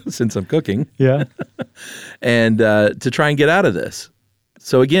 Right. Since I'm cooking. Yeah. And to try and get out of this.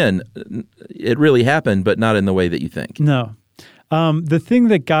 So again, it really happened, but not in the way that you think. No. The thing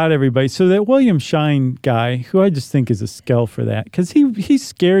that got everybody, so that William Shine guy, who I just think is a skell for that, because he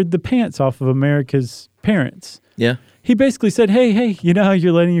scared the pants off of America's parents. Yeah. He basically said, hey, you know how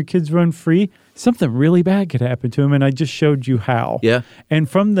you're letting your kids run free? Something really bad could happen to him, and I just showed you how. Yeah. And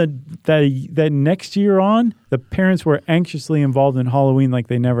from that next year on, the parents were anxiously involved in Halloween like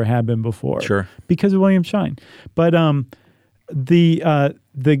they never had been before. Sure. Because of William Shine. But the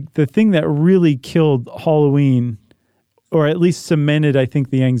thing that really killed Halloween, or at least cemented, I think,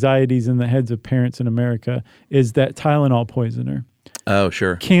 the anxieties in the heads of parents in America, is that Tylenol poisoner. Oh,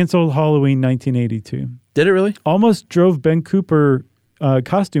 sure. Canceled Halloween 1982. Did it really? Almost drove Ben Cooper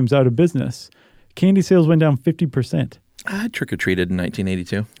costumes out of business. Candy sales went down 50%. I trick-or-treated in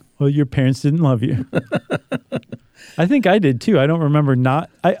 1982. Well, your parents didn't love you. I think I did too. I don't remember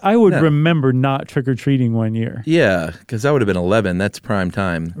I would remember not trick-or-treating one year. Yeah, because I would have been 11. That's prime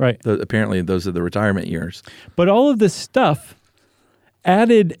time. Right. Apparently, those are the retirement years. But all of this stuff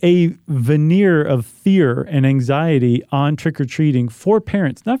added a veneer of fear and anxiety on trick-or-treating for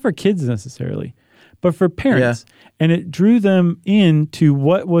parents, not for kids necessarily, but for parents. Yeah. And it drew them into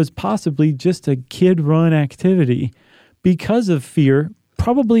what was possibly just a kid-run activity because of fear,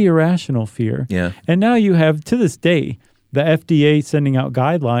 probably irrational fear. Yeah. And now you have, to this day, the FDA sending out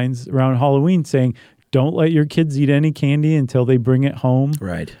guidelines around Halloween saying, don't let your kids eat any candy until they bring it home.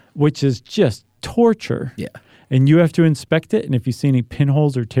 Right. Which is just torture. Yeah. And you have to inspect it. And if you see any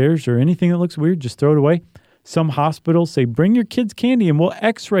pinholes or tears or anything that looks weird, just throw it away. Some hospitals say, bring your kids candy and we'll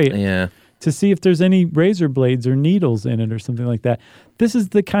x-ray it to see if there's any razor blades or needles in it or something like that. This is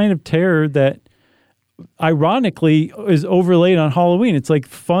the kind of terror that, ironically, is overlaid on Halloween. It's like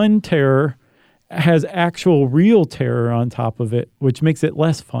fun terror has actual real terror on top of it, which makes it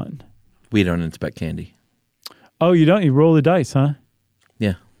less fun. We don't inspect candy. Oh, you don't? You roll the dice, huh?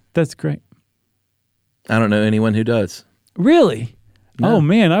 Yeah. That's great. I don't know anyone who does. Really? No. Oh,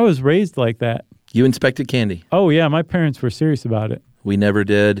 man, I was raised like that. You inspected candy. Oh, yeah, my parents were serious about it. We never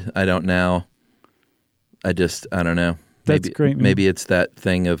did. I don't now. I don't know. That's great, man. Maybe it's that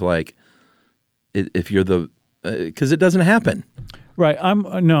thing of like, if you're the, because it doesn't happen. Right.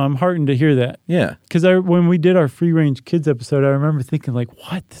 I'm heartened to hear that. Yeah. Because when we did our free range kids episode, I remember thinking like,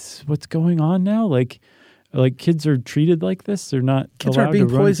 what's going on now? Like kids are treated like this. They're not Kids allowed aren't being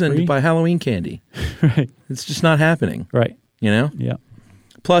to run poisoned free? by Halloween candy. Right. It's just not happening. Right. You know? Yeah.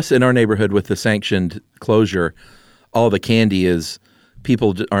 Plus, in our neighborhood with the sanctioned closure, all the candy is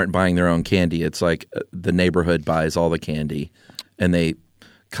people aren't buying their own candy. It's like the neighborhood buys all the candy, and they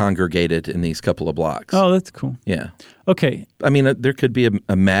congregate it in these couple of blocks. Oh, that's cool. Yeah. Okay. I mean, there could be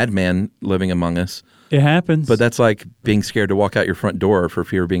a madman living among us, It happens. but that's like being scared to walk out your front door for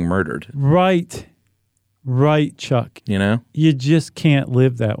fear of being murdered. Right, Chuck. You know? You just can't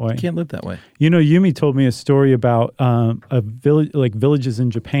live that way. Can't live that way. You know, Yumi told me a story about a village, like villages in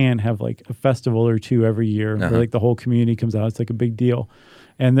Japan have like a festival or two every year where like the whole community comes out. It's like a big deal.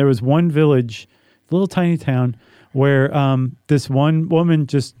 And there was one village, little tiny town, where this one woman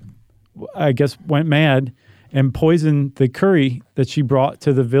just, I guess, went mad and poisoned the curry that she brought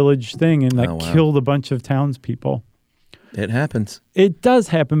to the village thing and killed a bunch of townspeople. It happens. It does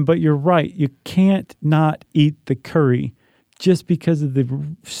happen, but you're right. You can't not eat the curry just because of the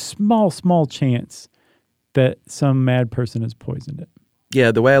small chance that some mad person has poisoned it.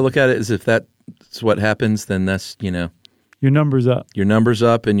 Yeah, the way I look at it is if that's what happens, then that's, your number's up. Your number's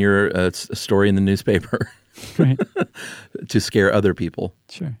up and you're a story in the newspaper. Right. To scare other people.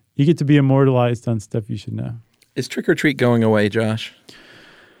 Sure. You get to be immortalized on stuff you should know. Is trick or treat going away, Josh?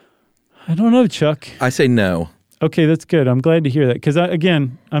 I don't know, Chuck. I say no. Okay, that's good. I'm glad to hear that because,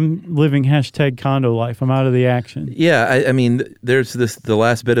 again, I'm living #condo life. I'm out of the action. Yeah, I mean, there's the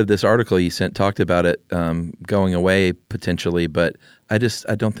last bit of this article you sent talked about it going away potentially, but I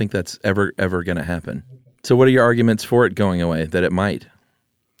don't think that's ever going to happen. So what are your arguments for it going away, that it might?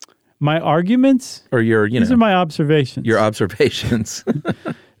 My arguments? Or These are my observations. Your observations.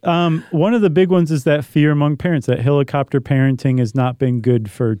 One of the big ones is that fear among parents, that helicopter parenting has not been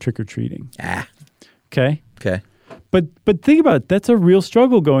good for trick-or-treating. Okay? Okay. But think about it. That's a real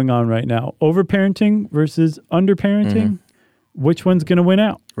struggle going on right now. Overparenting versus underparenting. Mm-hmm. Which one's going to win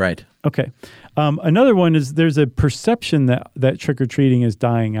out? Right. Okay. Another one is there's a perception that trick-or-treating is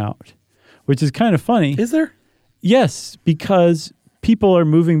dying out, which is kind of funny. Is there? Yes, because people are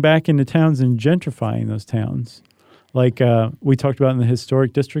moving back into towns and gentrifying those towns, like we talked about in the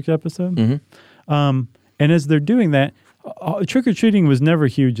historic district episode. Mm-hmm. And as they're doing that, trick-or-treating was never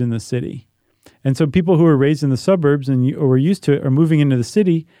huge in the city. And so people who are raised in the suburbs or were used to it are moving into the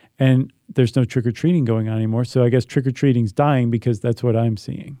city, and there's no trick-or-treating going on anymore. So I guess trick-or-treating's dying because that's what I'm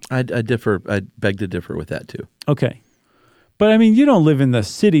seeing. I differ. I beg to differ with that too. Okay. But I mean, you don't live in the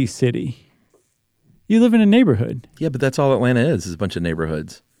city. You live in a neighborhood. Yeah, but that's all Atlanta is a bunch of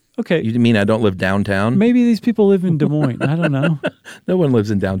neighborhoods. Okay. You mean I don't live downtown? Maybe these people live in Des Moines. I don't know. No one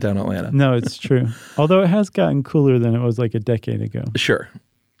lives in downtown Atlanta. No, it's true. Although it has gotten cooler than it was like a decade ago. Sure.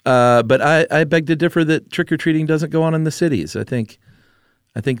 But I beg to differ that trick-or-treating doesn't go on in the cities. I think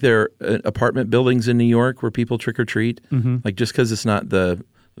there are apartment buildings in New York where people trick-or-treat. Mm-hmm. Like just because it's not the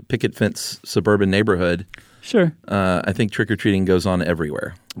picket fence suburban neighborhood. Sure. I think trick-or-treating goes on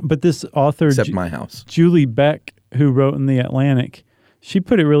everywhere. But this author, except my house, Julie Beck, who wrote in The Atlantic, she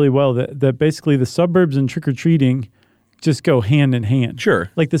put it really well that basically the suburbs and trick-or-treating just go hand in hand.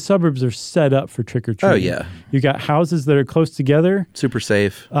 Sure. Like the suburbs are set up for trick-or-treating. Oh, yeah. You got houses that are close together. Super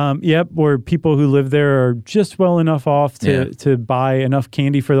safe. Yep, where people who live there are just well enough off to buy enough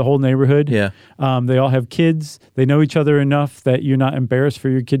candy for the whole neighborhood. Yeah. They all have kids. They know each other enough that you're not embarrassed for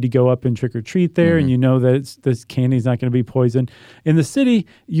your kid to go up and trick-or-treat there, and you know that this candy's not going to be poisoned. In the city,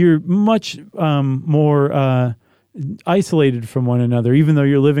 you're much more isolated from one another, even though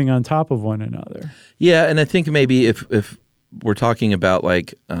you're living on top of one another. Yeah, and I think maybe if we're talking about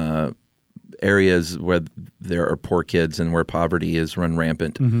like areas where there are poor kids and where poverty is run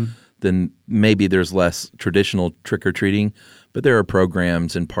rampant, then maybe there's less traditional trick-or-treating, but there are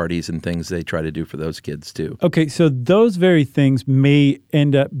programs and parties and things they try to do for those kids too. Okay, so those very things may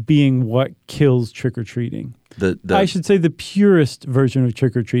end up being what kills trick-or-treating. I should say the purest version of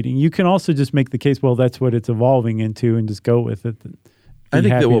trick-or-treating. You can also just make the case, well, that's what it's evolving into and just go with it. I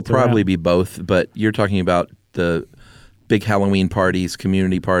think that will probably be both, but you're talking about the big Halloween parties,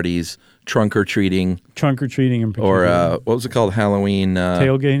 community parties, trunk-or-treating. Trunk-or-treating in particular. Or what was it called? Halloween...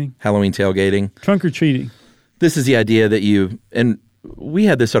 tailgating? Halloween tailgating. Trunk-or-treating. This is the idea that and we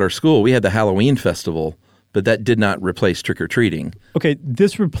had this at our school. We had the Halloween festival but that did not replace trick-or-treating. Okay,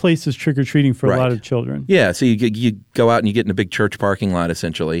 this replaces trick-or-treating for a lot of children. Yeah, so you go out and you get in a big church parking lot,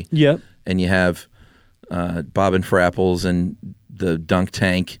 essentially. Yep. And you have bobbing for apples and the dunk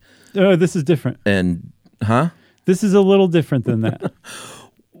tank. Oh, this is different. And, This is a little different than that.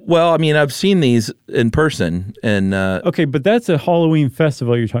 Well, I mean, I've seen these in person, and okay, but that's a Halloween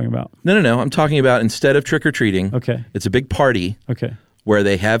festival you're talking about. No. I'm talking about instead of trick-or-treating, Okay. it's a big party Okay. where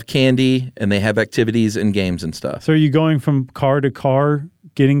they have candy and they have activities and games and stuff. So are you going from car to car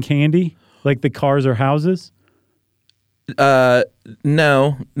getting candy? Like the cars are houses?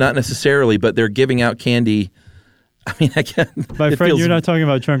 No, not necessarily, but they're giving out candy. I mean, I can't. My friend, you're not talking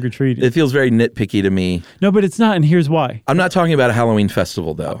about trunk or treating. It feels very nitpicky to me. No, but it's not, and here's why. I'm not talking about a Halloween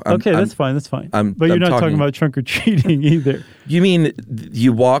festival, though. That's fine. But I'm you're not talking talking about trunk or treating either. You mean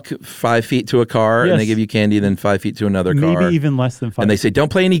you walk 5 feet to a car and they give you candy, then 5 feet to another car? Maybe even less than 5 And they say,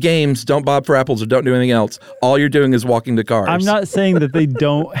 don't play any games, don't bob for apples, or don't do anything else. All you're doing is walking to cars. I'm not saying that they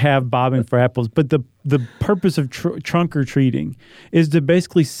don't have bobbing for apples, but the purpose of trunk or treating is to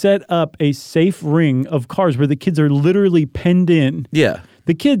basically set up a safe ring of cars where the kids are literally penned in. Yeah.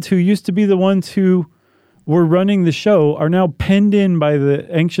 The kids who used to be the ones who were running the show are now penned in by the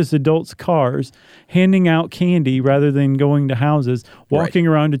anxious adults' cars, handing out candy rather than going to houses, walking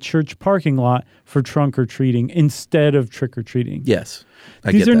around a church parking lot for trunk or treating instead of trick or treating. Yes.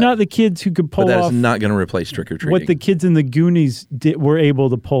 These are not the kids who could pull off. But that off is not going to replace trick or treating. what the kids in the Goonies were able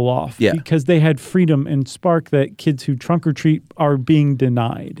to pull off. Yeah. Because they had freedom and spark that kids who trunk or treat are being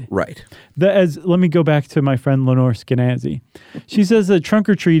denied. Right. Let me go back to my friend Lenore Skenazy. She says that trunk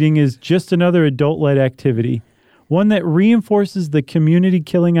or treating is just another adult-led activity, one that reinforces the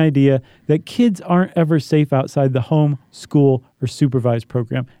community-killing idea that kids aren't ever safe outside the home, school, or supervised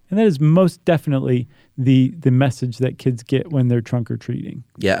program. And that is most definitely the message that kids get when they're trunk or treating.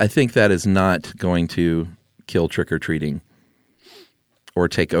 Yeah, I think that is not going to kill trick or treating or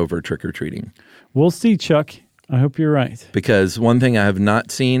take over trick or treating. We'll see, Chuck. I hope you're right. Because one thing I have not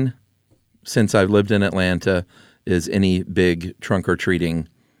seen since I've lived in Atlanta is any big trunk or treating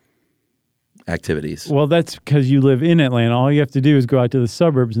activities. Well, that's because you live in Atlanta. All you have to do is go out to the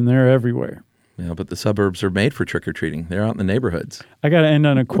suburbs, and they're everywhere. Yeah, but the suburbs are made for trick or treating. They're out in the neighborhoods. I got to end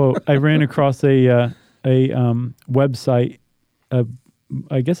on a quote. I ran across a website,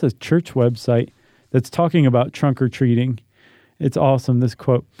 I guess a church website that's talking about trunk or treating. It's awesome. This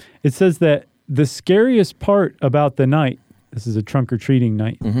quote. It says that the scariest part about the night, this is a trunk or treating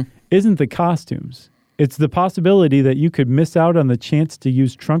night, isn't the costumes. It's the possibility that you could miss out on the chance to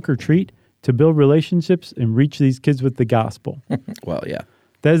use trunk or treat to build relationships and reach these kids with the gospel. Well, yeah.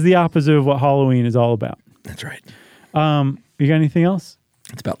 That is the opposite of what Halloween is all about. That's right. You got anything else?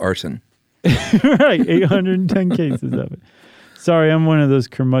 It's about arson. Right, 810 cases of it. Sorry, I'm one of those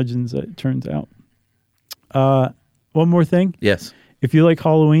curmudgeons, it turns out. One more thing. Yes. If you like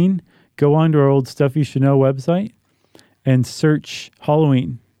Halloween, go on to our old Stuff You Should Know website and search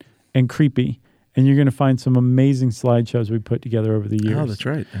Halloween and creepy, and you're going to find some amazing slideshows we put together over the years. Oh, that's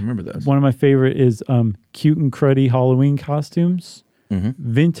right. I remember those. One of my favorite is cute and cruddy Halloween costumes,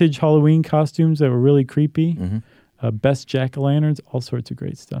 vintage Halloween costumes that were really creepy, best jack-o'-lanterns, all sorts of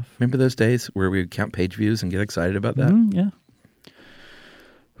great stuff. Remember those days where we would count page views and get excited about that? Yeah.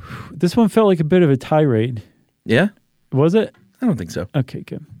 This one felt like a bit of a tirade. Yeah? Was it? I don't think so. Okay,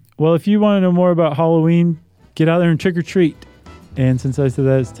 good. Well, if you want to know more about Halloween, get out there and trick or treat. And since I said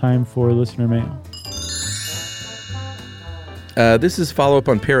that, it's time for listener mail. This is follow-up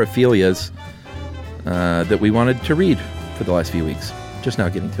on paraphilias that we wanted to read for the last few weeks. Just now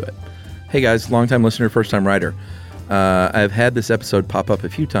getting to it. Hey guys, long-time listener, first-time writer. I've had this episode pop up a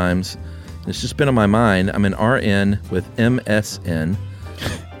few times. It's just been on my mind. I'm an RN with MSN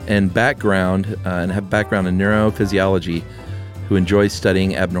and background and have background in neurophysiology who enjoys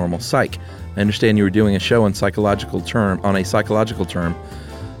studying abnormal psych. I understand you were doing a show on a psychological term,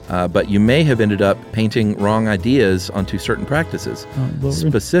 but you may have ended up painting wrong ideas onto certain practices,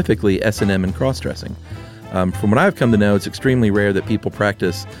 specifically S&M and cross-dressing. From what I've come to know, it's extremely rare that people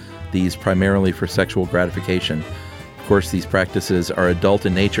practice these primarily for sexual gratification. Of course, these practices are adult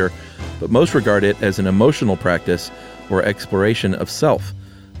in nature, but most regard it as an emotional practice or exploration of self.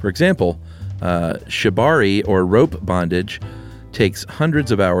 For example, shibari or rope bondage takes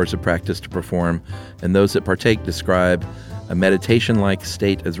hundreds of hours of practice to perform, and those that partake describe a meditation-like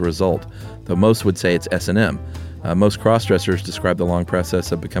state as a result, though most would say it's S&M. Most cross-dressers describe the long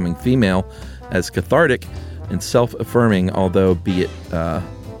process of becoming female as cathartic and self-affirming, although be it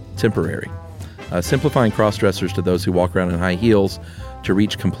temporary. Simplifying cross-dressers to those who walk around in high heels to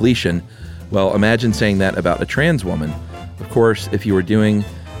reach completion, well, imagine saying that about a trans woman. Of course, if you were doing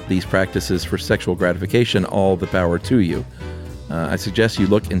these practices for sexual gratification, all the power to you. I suggest you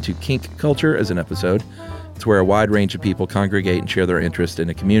look into Kink Culture as an episode. It's where a wide range of people congregate and share their interest in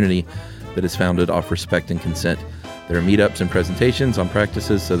a community that is founded off respect and consent. There are meetups and presentations on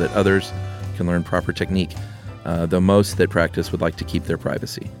practices so that others can learn proper technique, though most that practice would like to keep their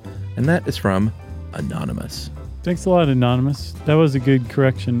privacy. And that is from Anonymous. Thanks a lot, Anonymous. That was a good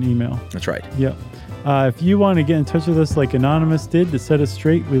correction email. That's right. Yep. If you want to get in touch with us like Anonymous did to set us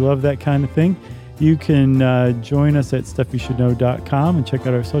straight, we love that kind of thing. You can join us at stuffyoushouldknow.com and check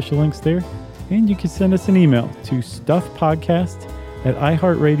out our social links there. And you can send us an email to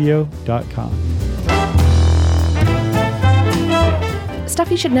stuffpodcast@iheartradio.com. Stuff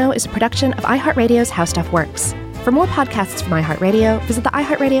You Should Know is a production of iHeartRadio's How Stuff Works. For more podcasts from iHeartRadio, visit the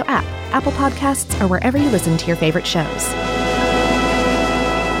iHeartRadio app, Apple Podcasts, or wherever you listen to your favorite shows.